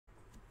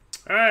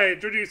All right,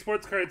 Georgia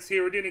Sports Cards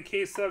here. We're doing a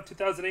case of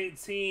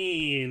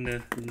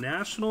 2018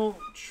 National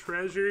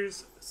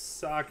Treasures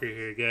Soccer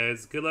here,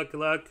 guys. Good luck, good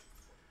luck.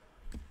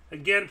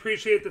 Again,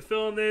 appreciate the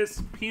fill in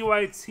this.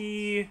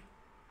 PYT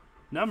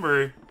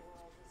number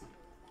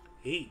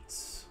 8.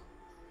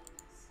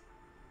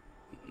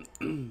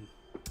 Again,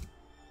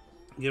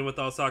 with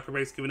all soccer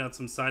breaks, giving out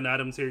some signed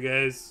items here,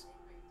 guys.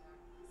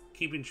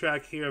 Keeping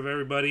track here of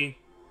everybody.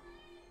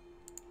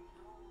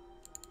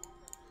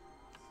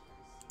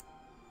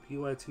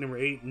 PYT number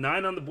 8.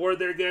 9 on the board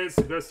there, guys.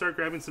 So go start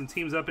grabbing some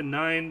teams up in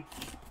 9.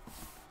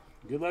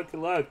 Good luck, good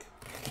luck.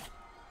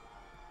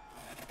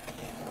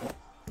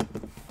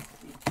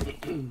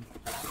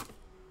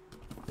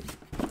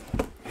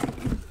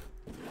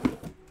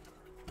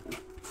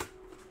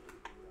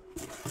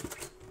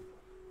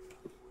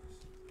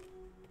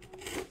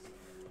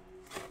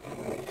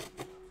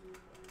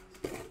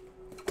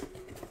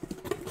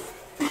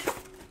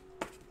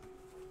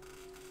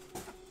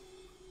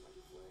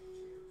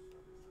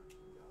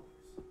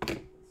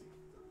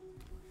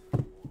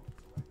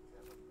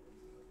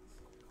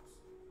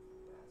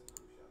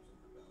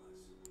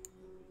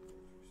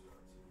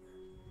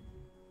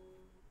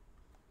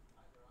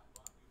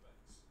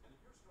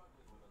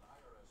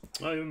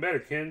 Oh, even better,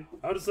 Ken.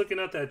 I was just looking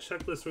at that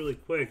checklist really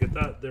quick. I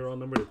thought they were all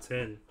numbered to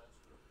 10.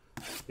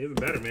 Even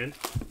better, man.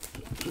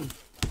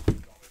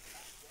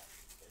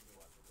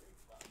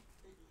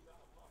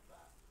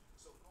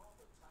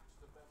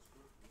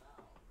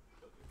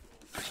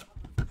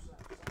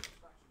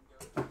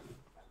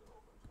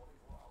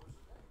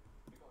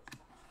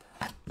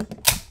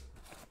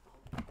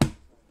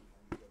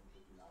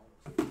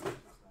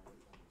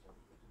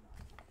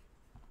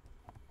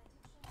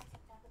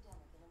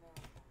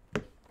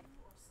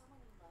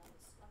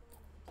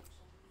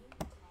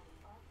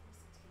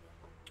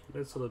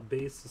 Nice little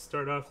base to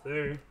start off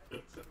there.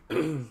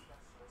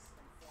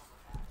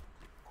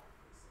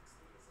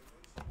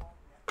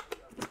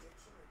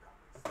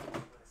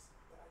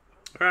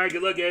 Alright,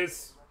 good luck,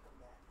 guys.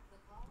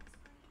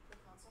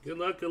 Good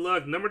luck, good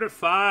luck. Number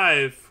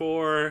 5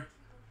 for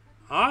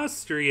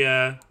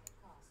Austria,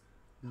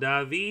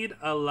 David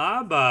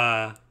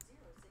Alaba.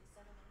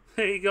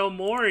 There you go,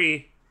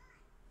 Maury.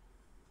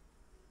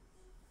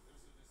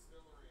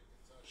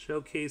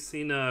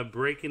 Showcasing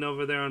breaking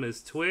over there on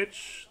his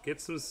Twitch.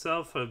 Gets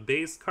himself a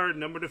base card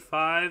number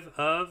 5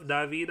 of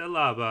David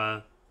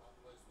Alaba.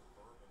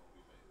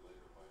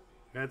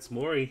 That's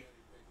Maury.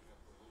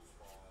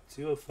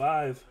 2 of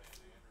 5.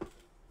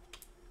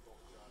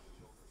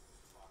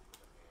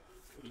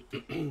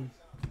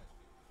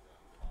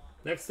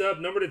 Next up,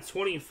 number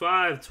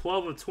 25,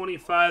 12 of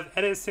 25,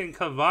 Edison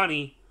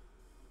Cavani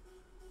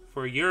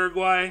for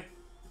Uruguay.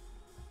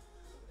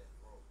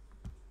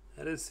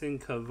 Edison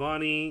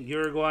Cavani,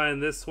 Uruguay,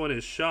 and this one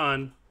is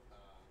Sean.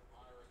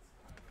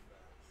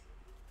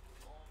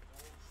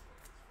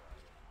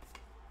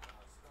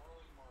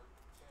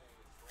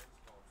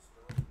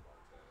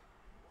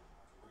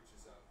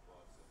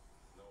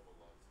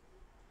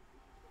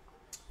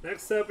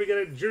 Next up, we got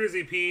a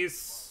jersey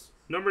piece.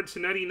 Number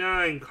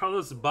 299,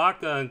 Carlos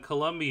Baca in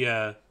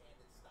Colombia.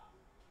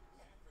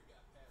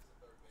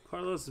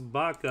 Carlos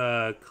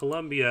Baca,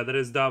 Colombia. That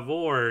is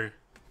Davor.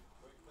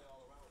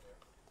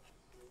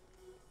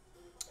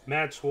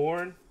 Match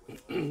worn.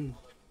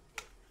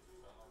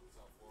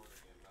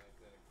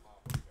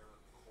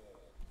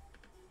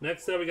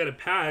 Next up, we got a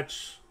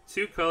patch.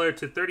 2-color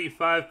to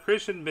 35.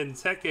 Christian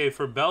Benteke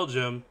for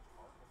Belgium.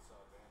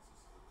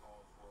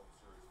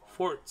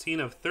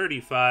 14 of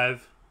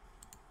 35.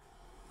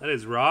 That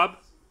is Rob.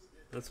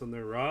 That's when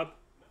they're Rob.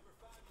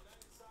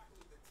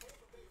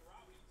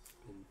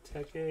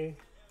 Benteke.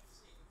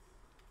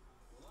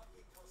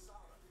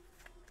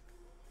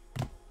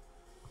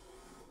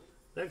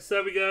 Next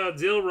up, we got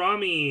Dil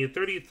Rami,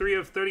 33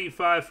 of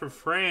 35 for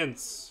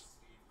France.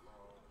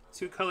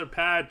 2-color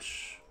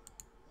patch.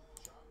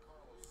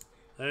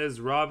 That is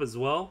Rob as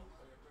well.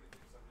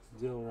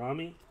 Dil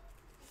Rami.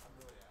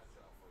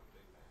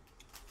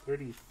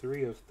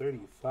 33 of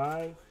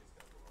 35.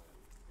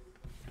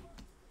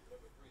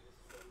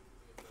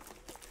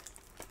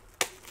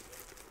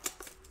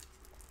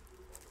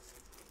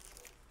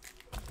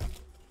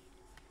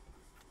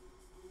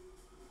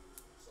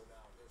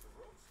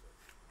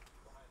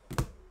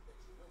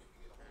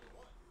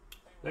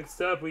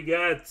 Next up, we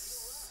got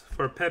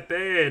for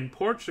Pepe in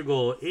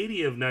Portugal,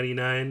 80 of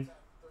 99.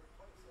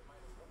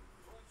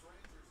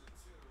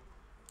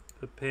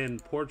 Pepe in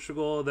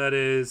Portugal, that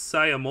is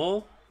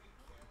Sayamol.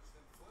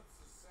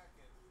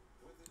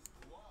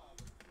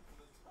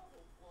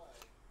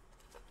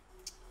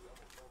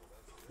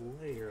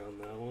 Player on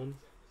that one.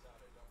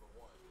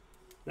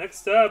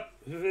 Next up,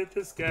 we've hit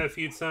this guy a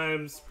few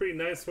times. Pretty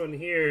nice one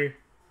here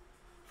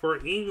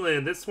for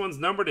England. This one's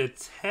numbered to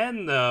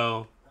 10,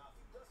 though.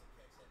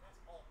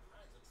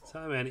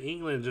 Man,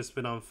 England just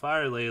been on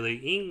fire lately.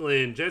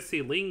 England,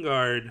 Jesse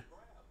Lingard.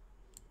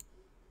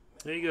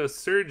 There you go,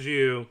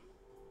 Sergio.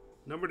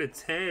 Number to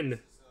 10.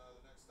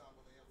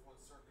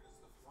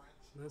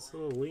 Nice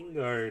little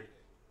Lingard.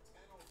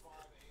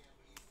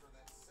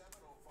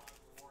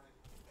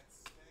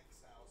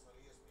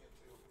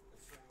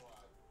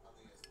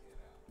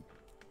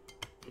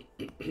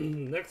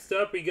 Next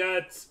up, we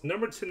got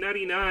number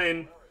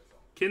 299,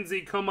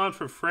 Kinsey Coman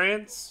for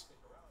France.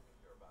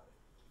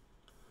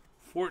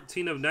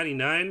 14 of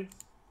 99.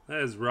 That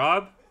is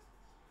Rob.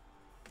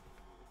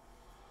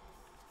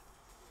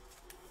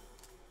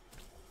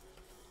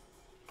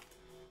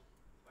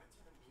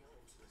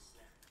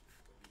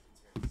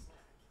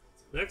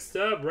 Next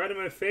up, right in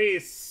my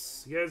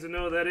face. You guys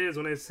know what that is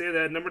when I say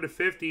that. Number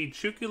 250,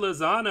 Chucky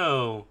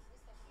Lozano.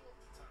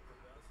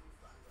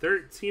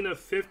 13 of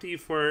 50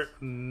 for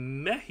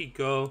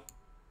Mexico.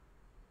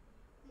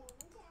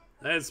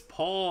 That is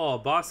Paul,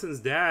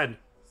 Boston's dad.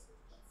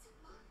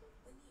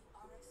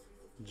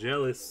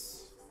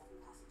 Jealous.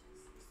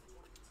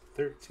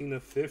 13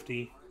 of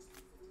 50.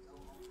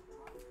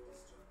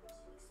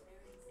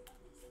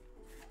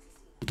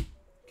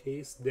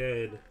 Case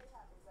dead.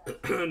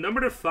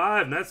 Number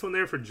 5. Nice one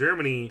there for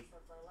Germany.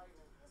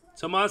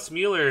 Thomas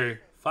Müller.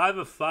 5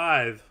 of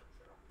 5.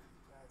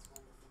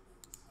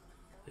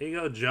 There you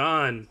go,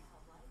 John.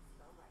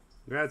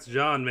 Congrats,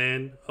 John,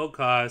 man.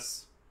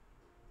 Okos.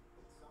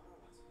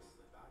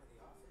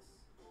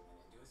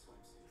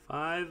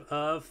 5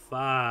 of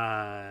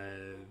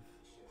 5.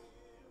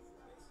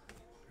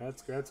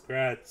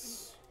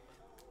 Congrats.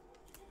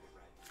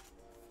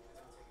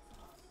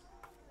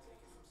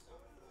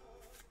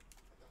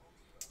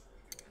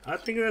 I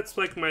think that's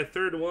like my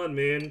third one,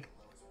 man.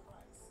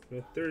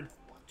 My third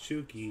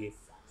Chucky.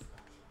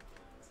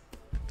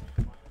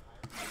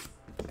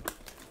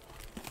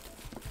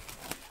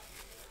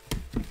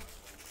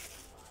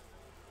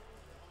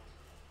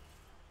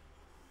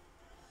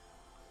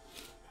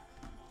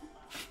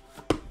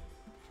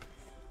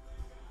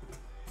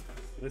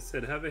 I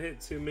said, haven't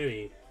hit too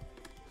many.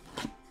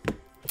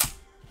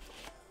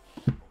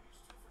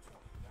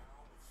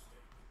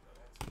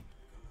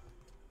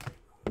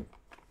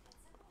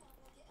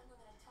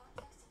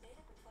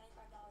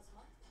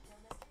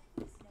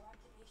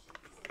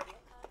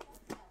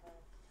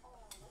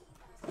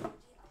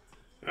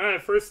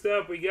 Alright, first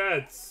up we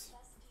got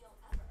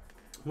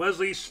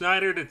Wesley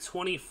Sneijder to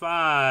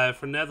 25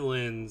 for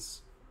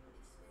Netherlands.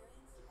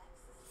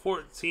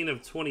 14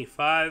 of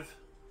 25.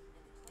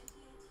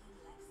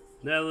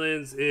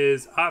 Netherlands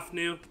is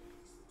Afnu.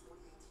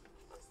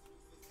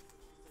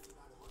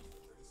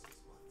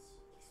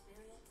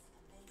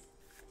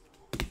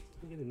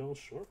 I'm getting all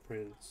short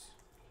prints.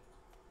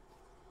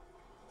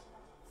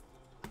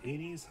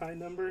 80s high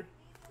number.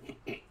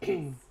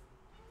 Yep,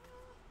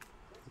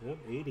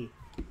 80.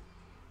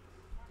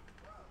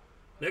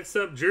 Next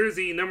up,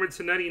 jersey number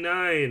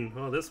 299.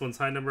 Oh, this one's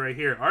high number right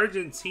here.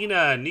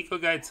 Argentina, Nico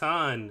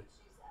Gaitan.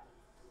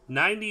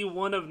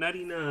 91 of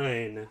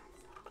 99.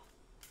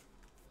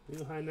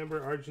 New high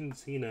number,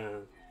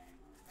 Argentina.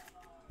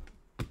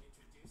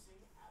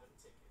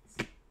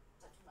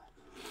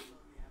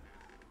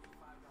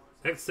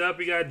 Next up,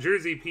 we got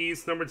jersey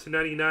piece number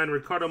 299,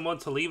 Riccardo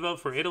Montolivo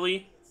for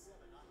Italy.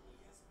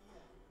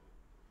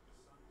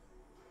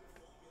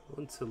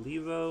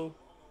 Montolivo.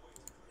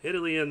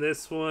 Italy on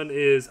this one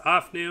is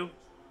Afnu.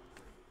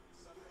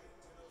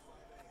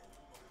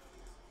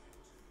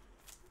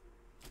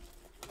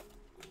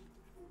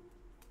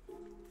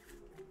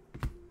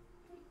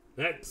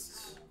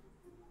 Next.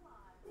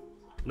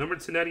 Number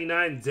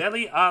 299,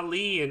 Dele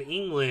Ali in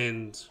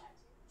England.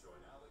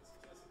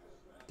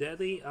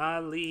 Dele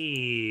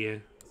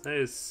Ali. That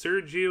is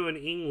Sergio in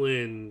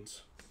England.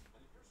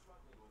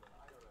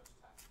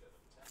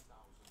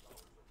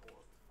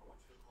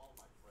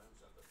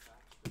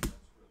 Check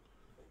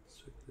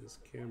this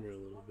camera a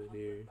little bit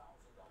here.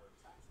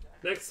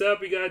 Next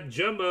up, we got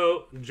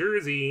Jumbo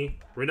Jersey.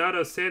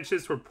 Renato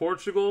Sanchez for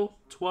Portugal.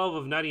 12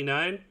 of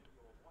 99.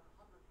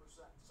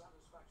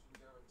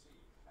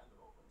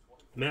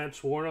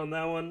 Match worn on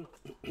that one.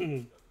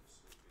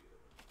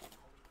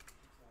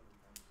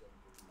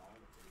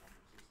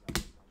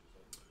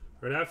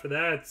 Right after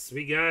that,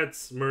 we got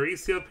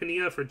Mauricio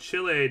Pinilla for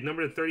Chile,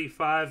 number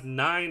 35,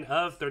 9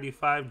 of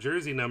 35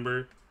 jersey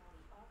number.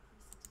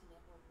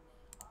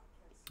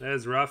 That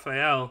is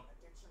Rafael.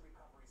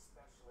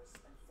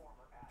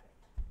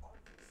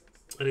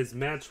 It is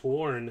match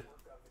worn.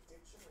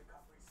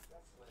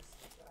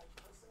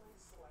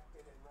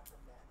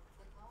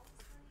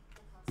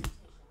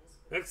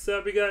 Next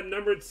up, we got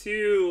number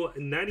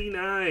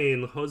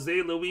 299,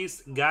 Jose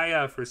Luis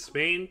Gaya for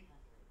Spain.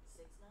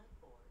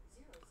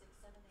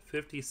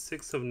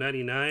 56 of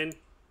 99.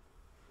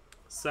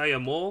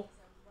 Sayamol.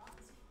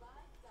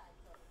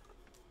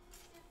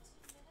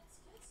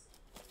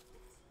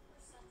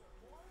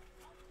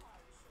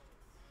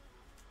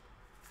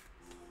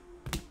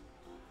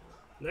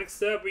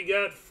 Next up, we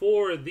got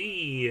for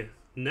the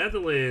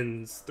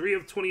Netherlands, 3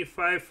 of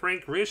 25,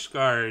 Frank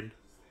Rijkaard.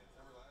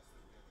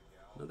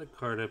 Another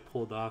card I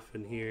pulled off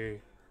in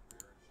here.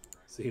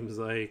 Seems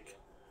like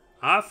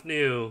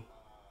Afnu.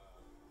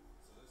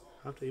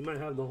 You might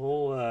have the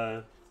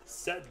whole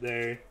set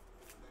there.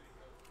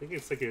 I think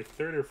it's like your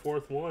third or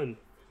fourth one.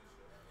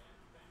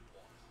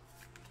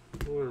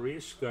 Or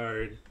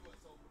Rijkaard.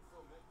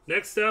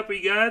 Next up, we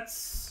got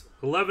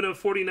 11 of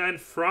 49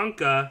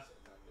 Franca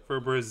for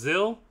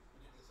Brazil.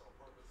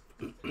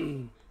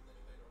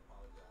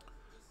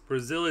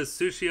 Brazil is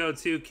Sushio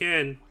 2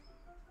 Ken.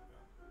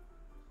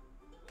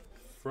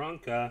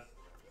 Franca.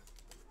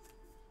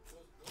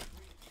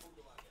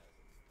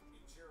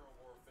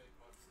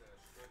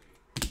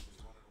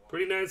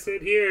 Pretty nice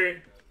hit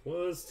here. One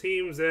of those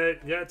teams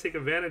that got to take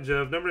advantage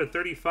of. Number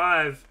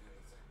 35.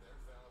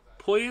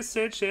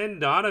 Pulisic and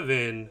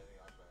Donovan.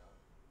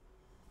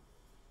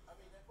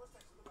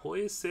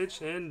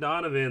 Pulisic and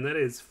Donovan. That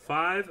is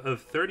 5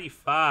 of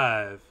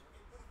 35.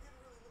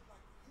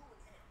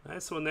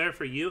 Nice one there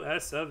for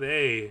US of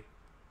A.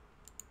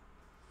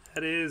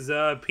 That is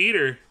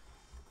Peter.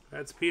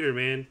 That's Peter,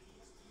 man.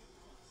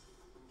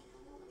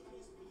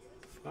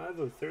 5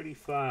 of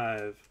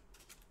 35.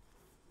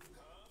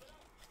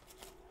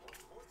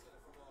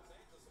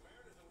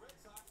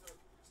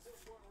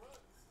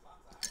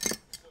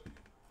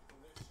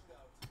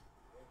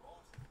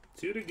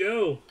 Two to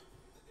go.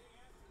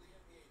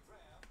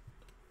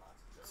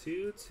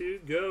 2 to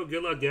go.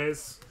 Good luck,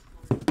 guys.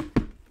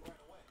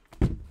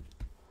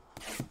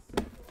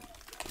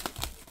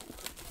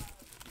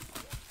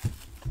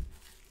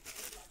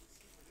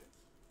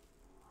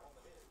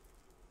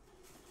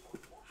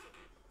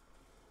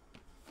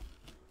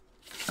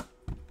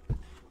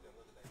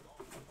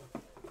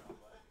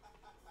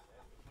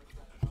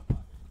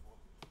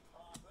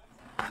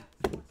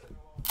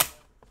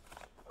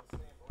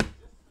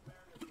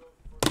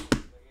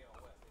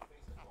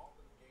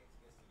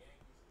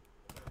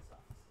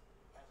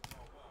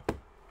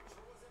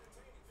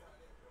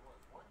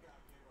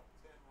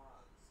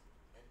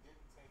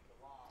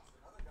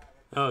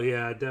 Oh,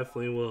 yeah, I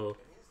definitely will.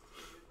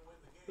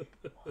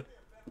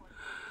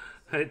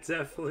 I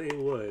definitely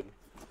would.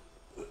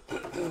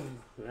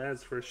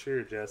 That's for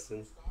sure,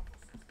 Justin.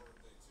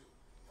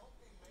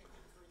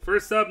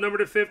 First up,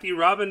 number 50,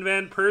 Robin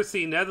van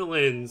Persie,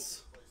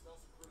 Netherlands.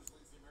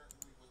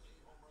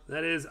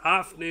 That is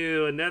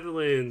Afnu,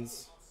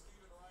 Netherlands.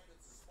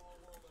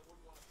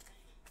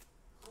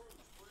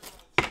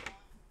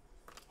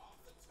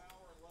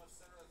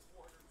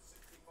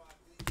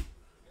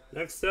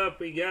 Next up,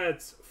 we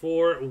got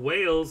for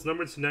Wales,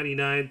 number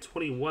 299,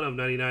 21 of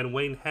 99,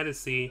 Wayne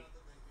Hennessy.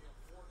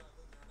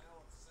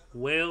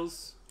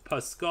 Wales,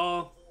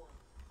 Pascal.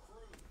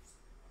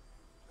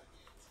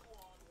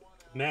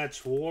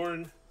 Match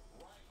worn.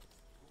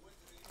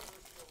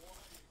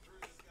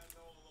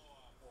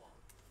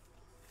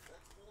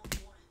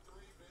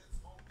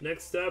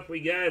 Next up, we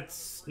got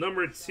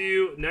number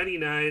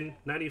 299,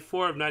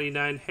 94 of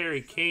 99,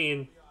 Harry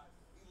Kane,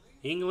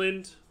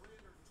 England.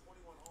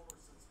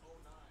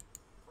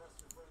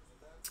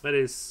 That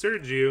is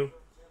Sergio.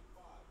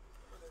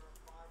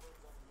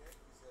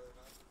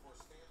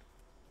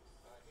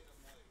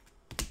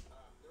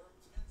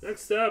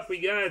 Next up,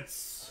 we got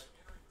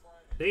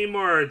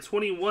Neymar,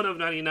 21 of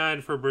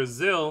 99 for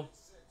Brazil.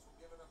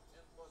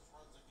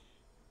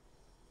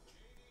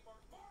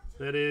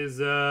 That is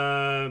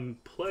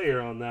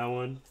player on that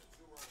one.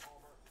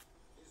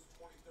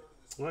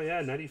 Oh,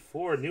 yeah,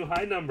 94. New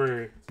high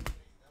number.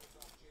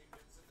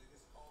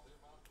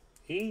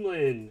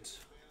 England.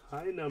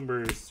 High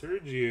number,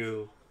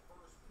 Sergio.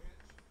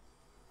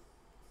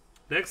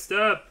 Next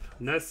up,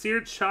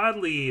 Nasir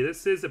Chadli.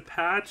 This is a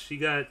patch. You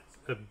got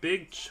a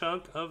big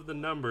chunk of the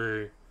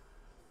number.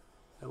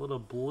 That little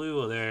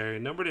blue there.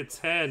 Number to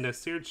 10,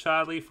 Nasir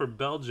Chadli for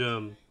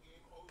Belgium.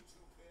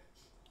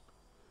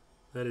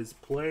 That is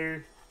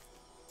player.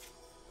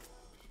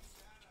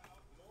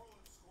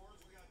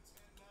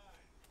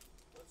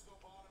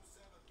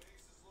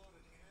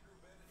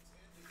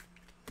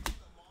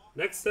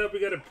 Next up, we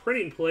got a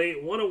printing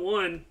plate,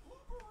 101.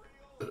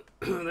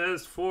 That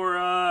is for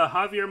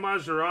Javier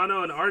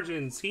Mascherano in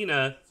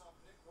Argentina.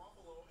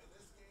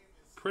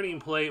 Printing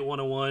plate,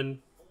 101.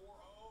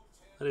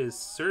 That is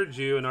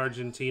Sergio in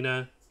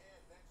Argentina.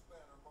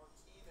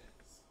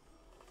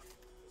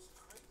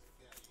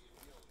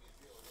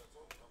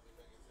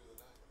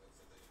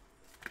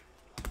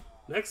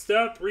 Next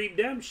up,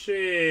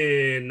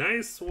 redemption.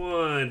 Nice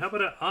one. How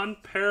about an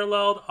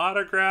unparalleled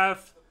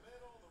autograph?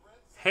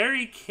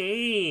 Harry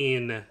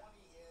Kane.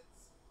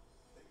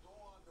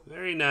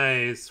 Very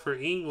nice for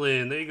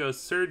England. There you go,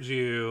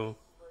 Sergio.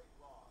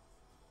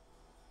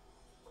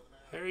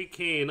 Harry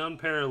Kane,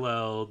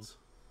 unparalleled.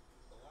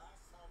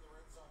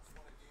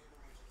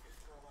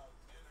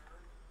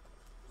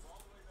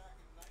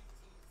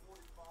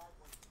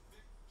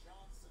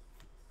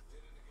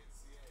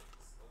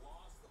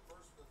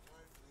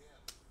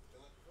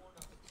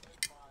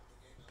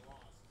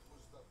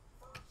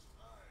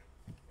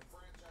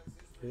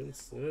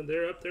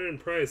 They're up there in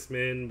price,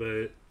 man,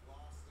 but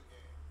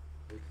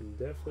we can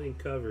definitely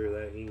cover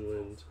that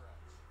England.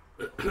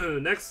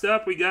 Next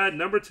up, we got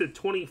number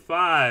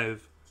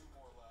 225,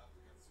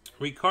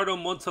 Ricardo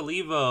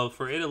Montalivo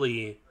for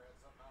Italy.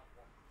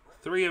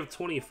 3 of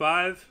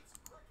 25.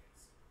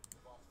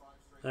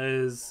 That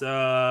is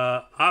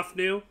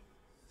Afnu.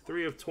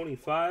 3 of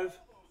 25.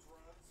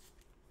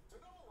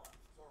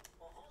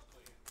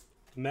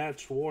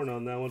 Match worn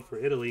on that one for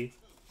Italy.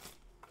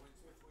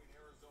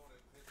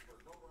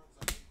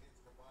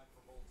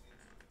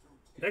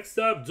 Next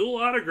up, dual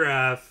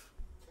autograph.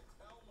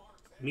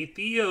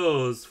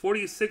 Mitios,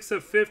 46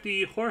 of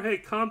 50. Jorge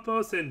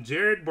Campos and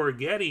Jared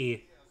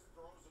Borghetti.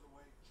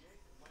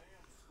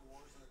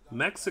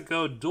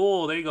 Mexico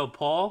duel. There you go,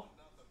 Paul.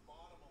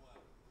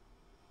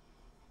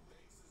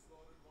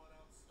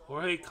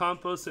 Jorge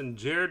Campos and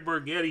Jared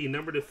Borghetti,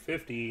 number to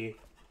 50.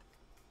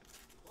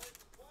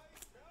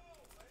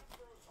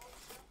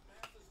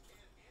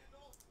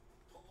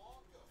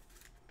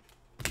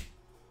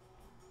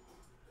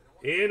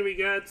 And we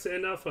got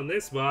enough on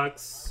this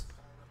box.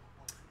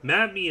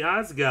 Matt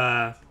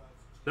Miazga,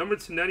 number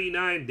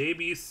 299,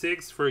 debut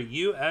 6 for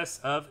US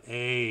of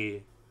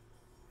A.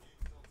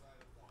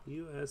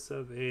 US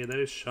of A, that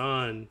is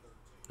Sean.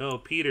 No,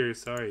 Peter,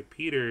 sorry,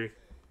 Peter.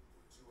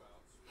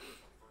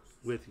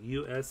 With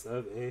US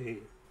of A.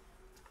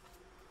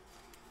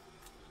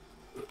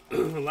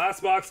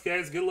 Last box,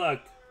 guys, good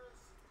luck.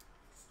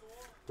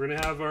 We're going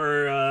to have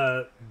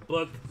our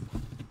book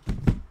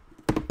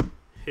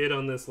hit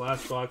on this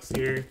last box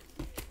here.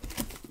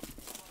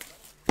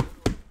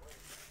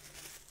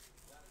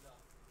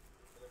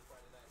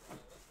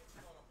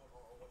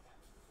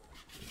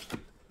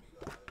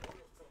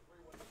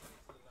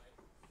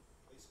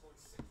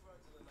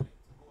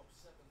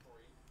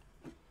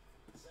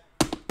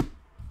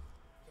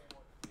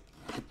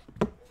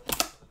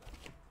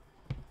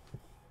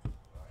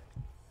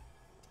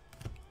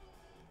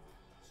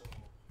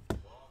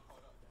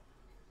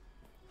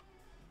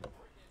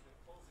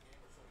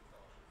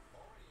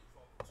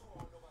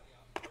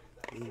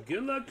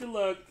 Good luck, good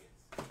luck.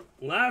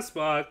 Last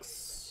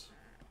box.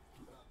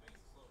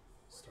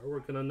 Start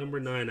working on number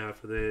 9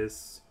 after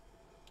this.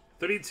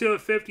 32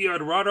 of 50,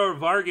 Eduardo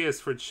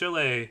Vargas for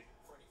Chile.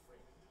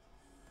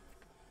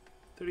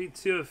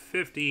 32 of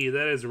 50,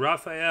 that is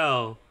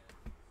Rafael.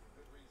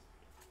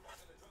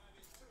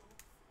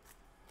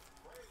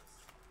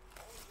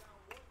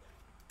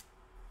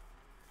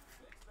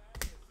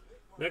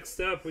 Next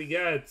up, we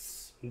got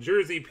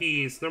jersey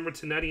piece, number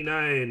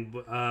 299,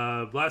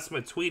 Blast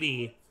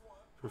Matuidi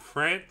for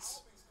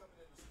France.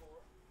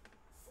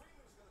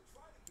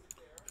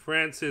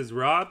 France is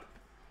Rob.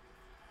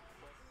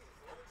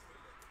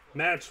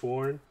 Match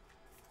worn.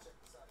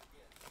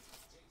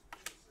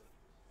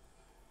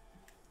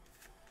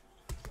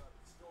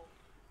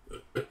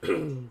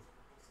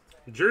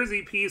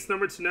 Jersey piece,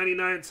 number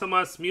 299,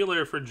 Thomas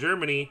Müller for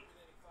Germany.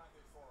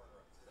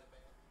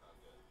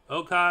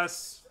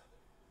 Okas.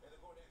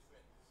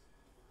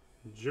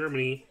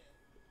 Germany.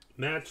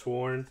 Match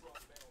worn.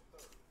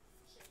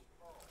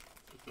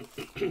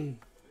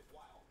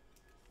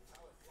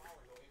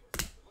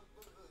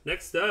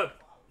 Next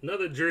up,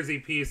 another jersey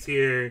piece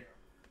here.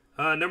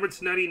 Number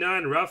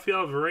 299,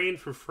 Raphael Varane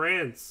for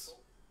France.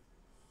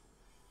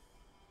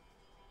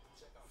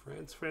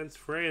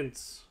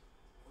 France.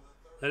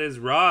 That is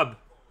Rob.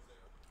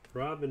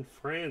 Rob in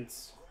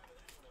France.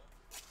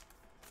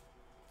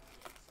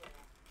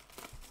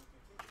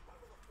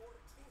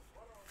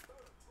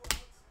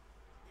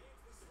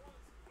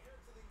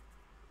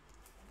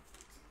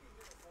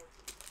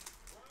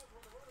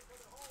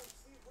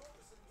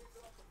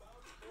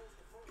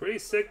 Pretty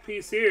sick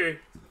piece here.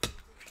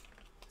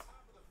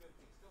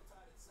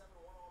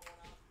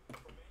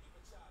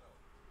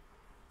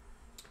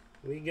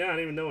 What do you got? I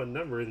don't even know what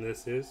number in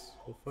this is.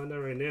 We'll find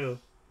out right now.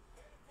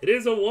 It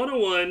is a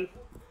 1/1.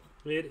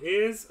 It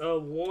is a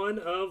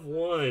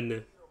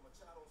 1/1.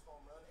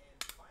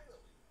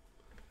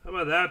 How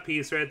about that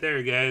piece right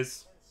there,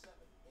 guys?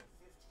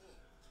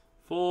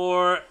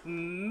 For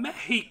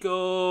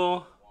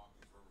Mexico.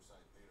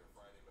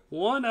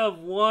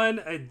 1/1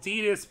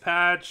 Adidas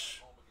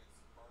patch.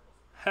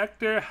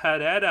 Hector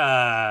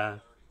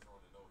Herrera.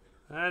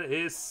 That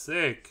is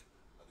sick.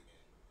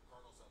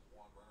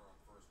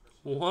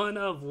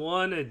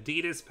 1/1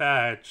 Adidas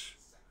patch.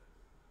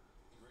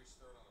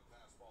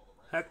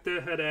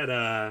 Hector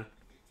Herrera.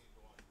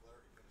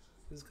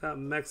 He's got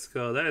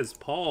Mexico. That is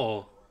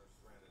Paul.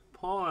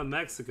 Paul in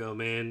Mexico,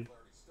 man.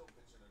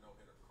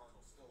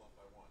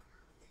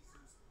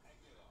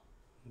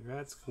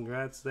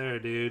 Congrats there,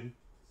 dude.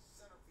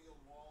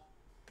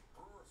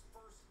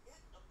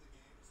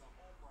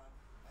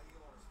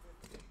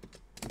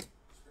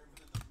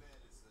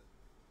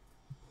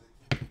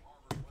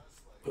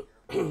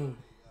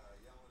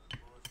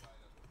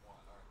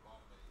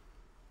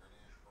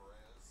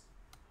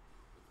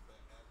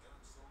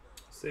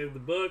 Save the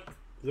book.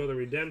 Go to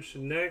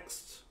redemption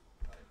next.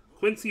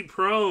 Quincy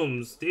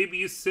Promes,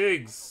 debut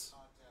Sigs.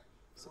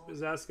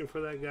 Somebody's asking for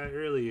that guy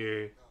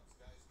earlier.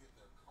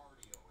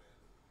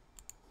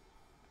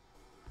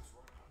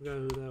 I forgot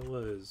who that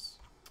was.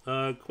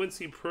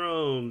 Quincy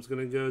Promes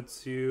gonna go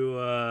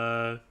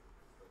to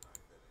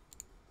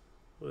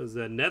what is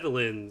that?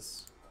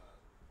 Netherlands.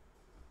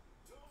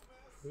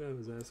 I forgot I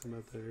was asking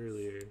about that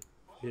earlier.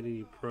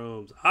 Getty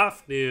Promes.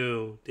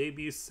 Afnu,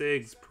 debut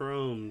Sigs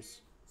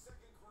Promes.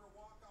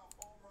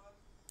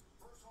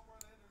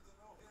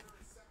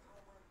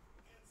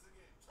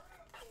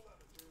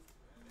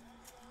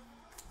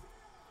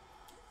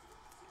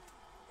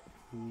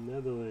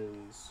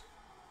 Netherlands.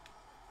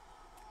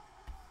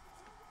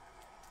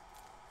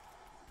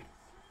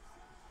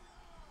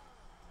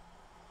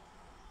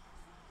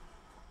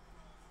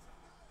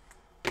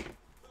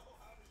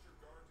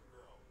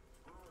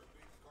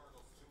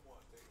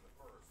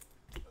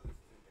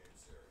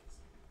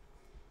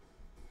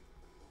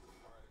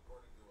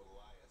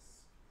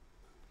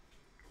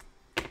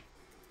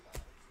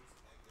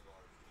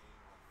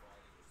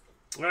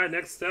 All right,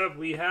 next up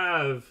we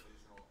have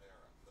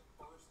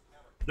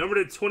number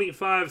to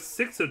 25,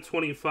 6 of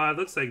 25.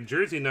 Looks like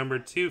jersey number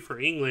 2 for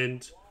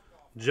England.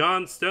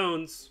 John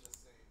Stones.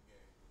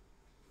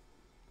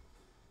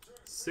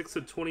 6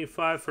 of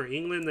 25 for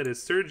England. That is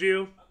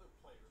Sergio.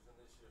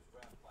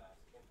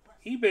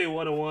 eBay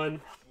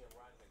 101.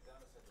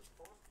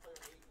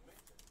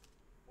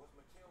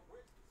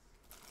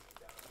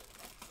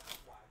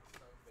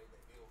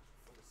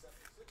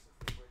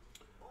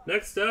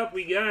 Next up,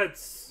 we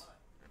got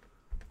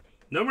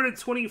number to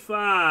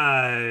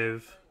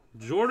 25,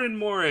 Jordan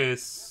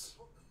Morris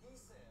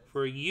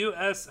for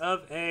US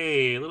of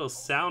A. Little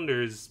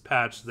Sounders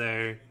patch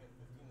there.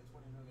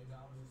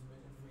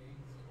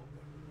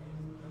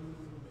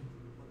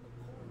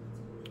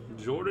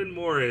 Jordan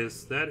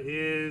Morris, that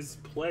is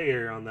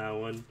player on that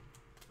one.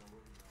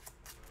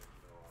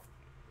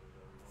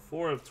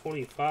 4 of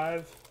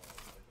 25.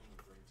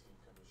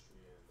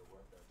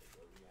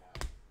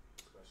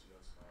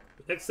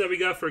 Next up we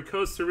got for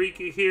Costa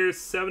Rica here,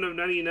 7 of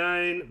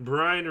 99,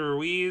 Brian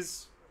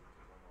Ruiz.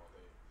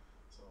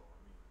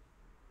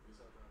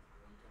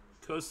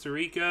 Costa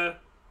Rica,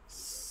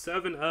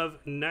 7 of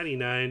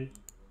 99.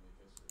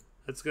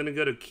 That's going to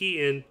go to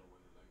Keaton.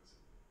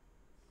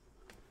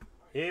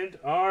 And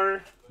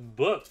our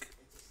book.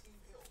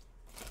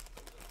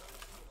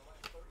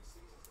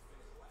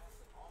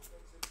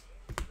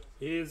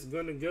 Is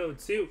going to go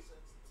to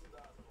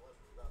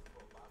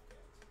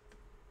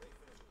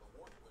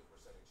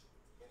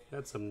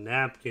got some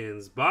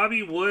napkins.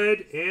 Bobby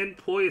Wood and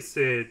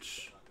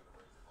Pulisic.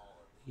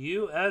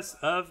 US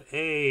of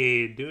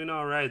A. Doing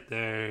all right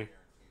there.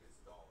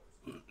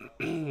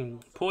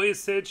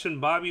 Pulisic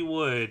and Bobby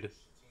Wood.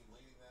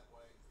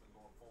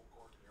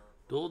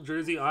 Dual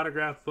jersey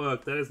autograph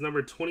book. That is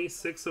number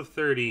 26 of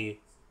 30.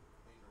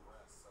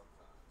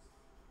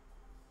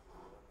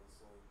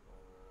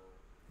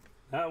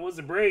 That was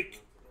a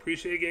break.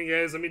 Appreciate it again,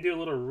 guys. Let me do a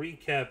little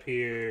recap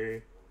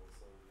here.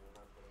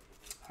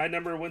 High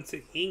number went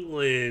to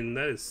England.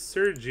 That is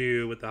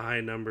Sergio with the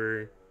high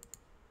number.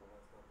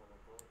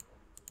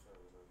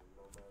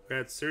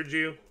 Congrats,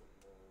 Sergio.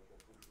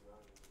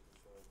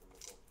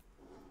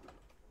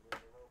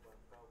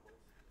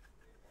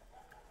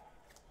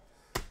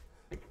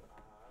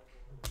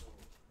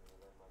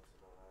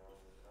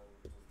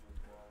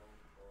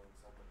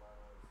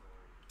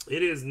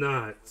 It is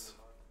not.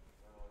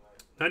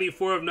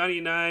 94 of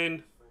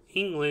 99,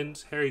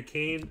 England, Harry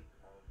Kane.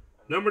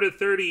 Number to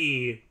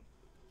 30,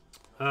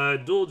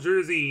 dual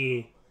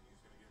jersey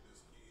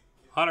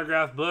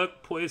autograph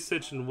book,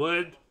 Pulisic and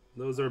Wood.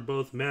 Those are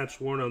both match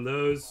worn on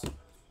those.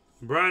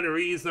 Brian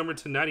Ruiz, number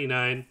to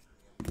 99.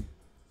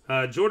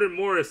 Jordan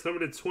Morris,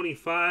 number to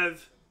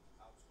 25.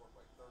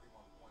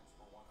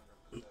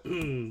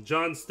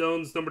 John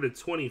Stones, number to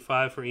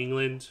 25 for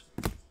England.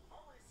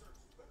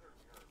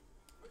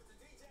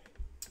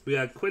 We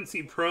got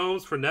Quincy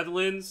Promes for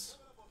Netherlands.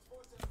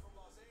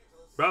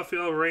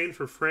 Raphael Varane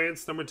for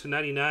France, number to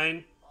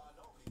 99.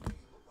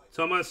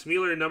 Thomas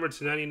Müller, number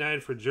to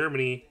 99 for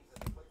Germany.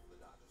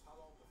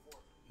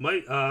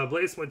 Blaise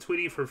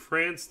Matuidi for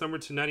France, number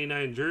to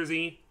 99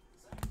 jersey.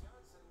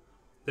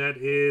 That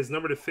is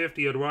number to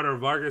 50, Eduardo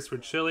Vargas for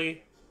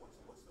Chile.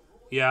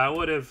 Yeah, I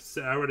would have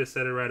said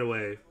it right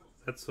away.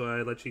 That's why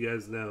I let you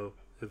guys know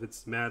if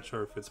it's match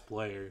or if it's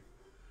player.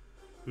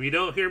 If you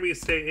don't hear me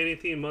say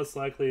anything, most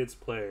likely it's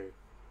player.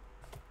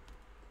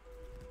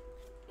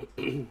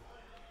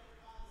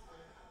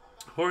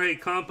 Jorge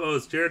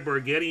Campos, Jared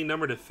Borghetti,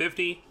 number to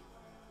 50.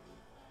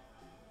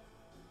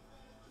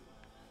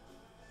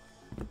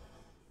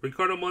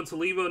 Ricardo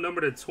Montolivo,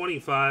 number to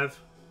 25.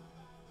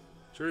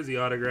 Jersey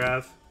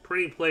autograph.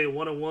 Printing plate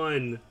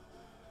 101.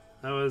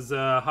 That was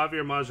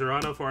Javier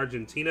Mascherano for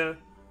Argentina.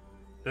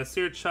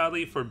 Nasir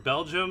Chadli for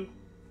Belgium.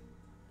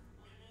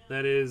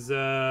 That is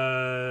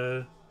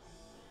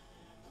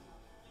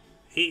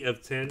 8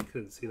 of 10.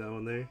 Couldn't see that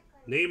one there.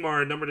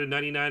 Neymar, number to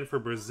 99 for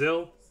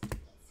Brazil.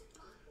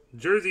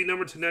 Jersey,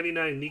 number to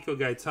 99, Nico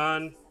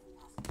Gaitan.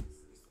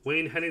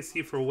 Wayne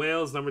Hennessy for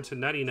Wales, number to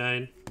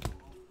 99.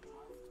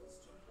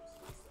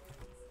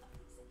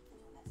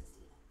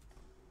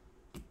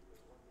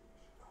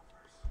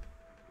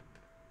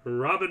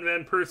 Robin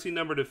Van Persie,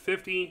 number to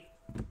 50.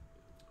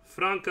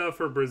 Franca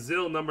for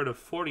Brazil, number to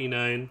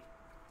 49.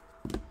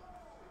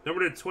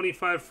 Number to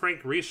 25,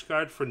 Frank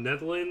Rijkaard for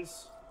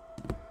Netherlands.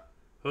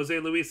 Jose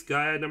Luis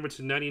Gaia, number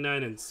to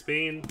 99 in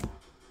Spain.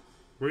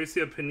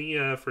 Mauricio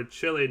Pinilla for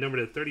Chile, number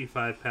to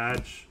 35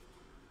 patch.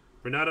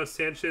 Renato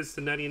Sanchez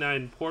to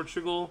 99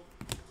 Portugal.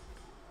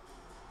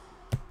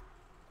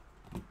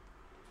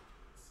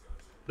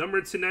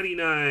 Number to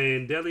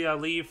 99, Dele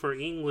Alli for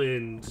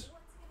England.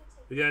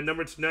 We got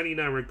number to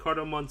 99,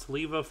 Ricardo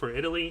Montolivo for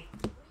Italy.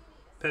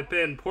 Pepe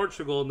in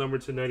Portugal, number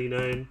to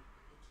 99.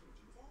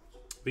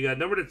 We got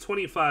number to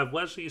 25,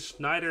 Wesley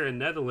Sneijder in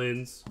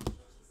Netherlands.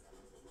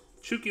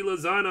 Chucky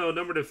Lozano,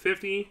 number to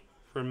 50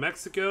 for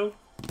Mexico.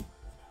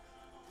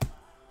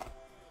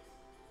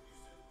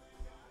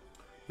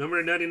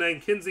 Number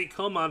 99, Kinsey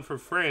Coman for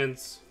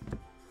France.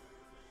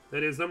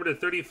 That is number to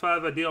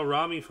 35, Adil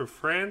Rami for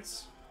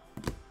France.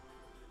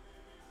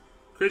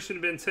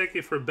 Christian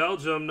Benteke for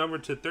Belgium, number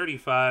to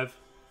 35.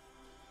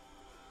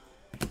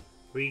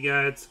 We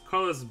got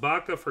Carlos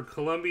Bacca for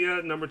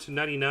Colombia, number to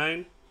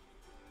 99.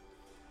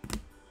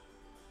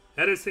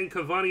 Edison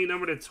Cavani,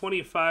 number to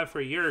 25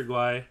 for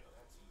Uruguay.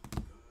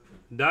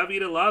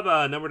 David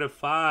Alaba, number to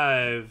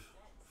 5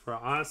 for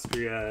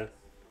Austria.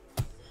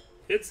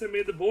 Hits that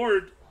made the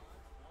board.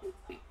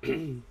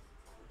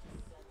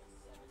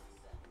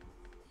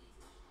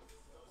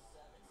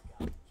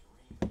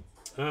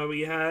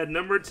 We had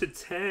number to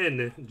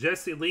 10,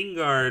 Jesse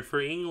Lingard for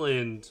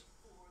England.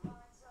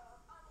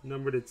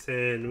 Number to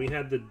 10. We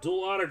had the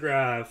dual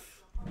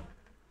autograph,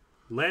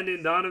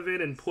 Landon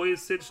Donovan and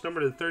Pulisic, number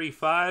to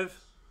 35.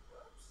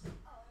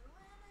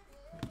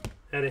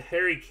 Had a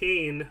Harry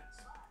Kane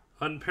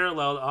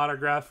unparalleled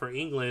autograph for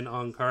England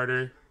on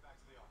Carter.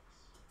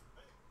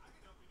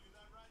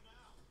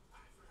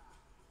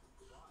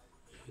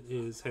 It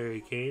is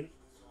Harry Kane.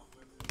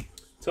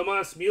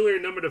 Tomas Mueller,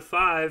 number to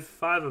 5,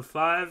 5 of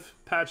 5,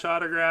 patch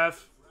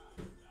autograph.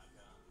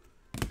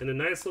 And a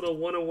nice little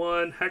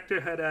 101, Hector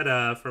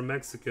Herrera from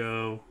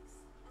Mexico.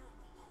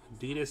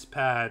 Adidas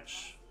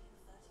patch.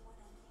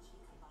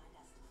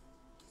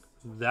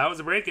 That was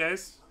a break,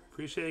 guys.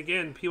 Appreciate it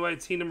again.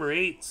 PYT number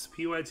 8,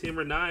 PYT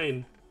number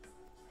 9.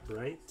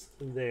 Right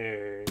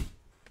there.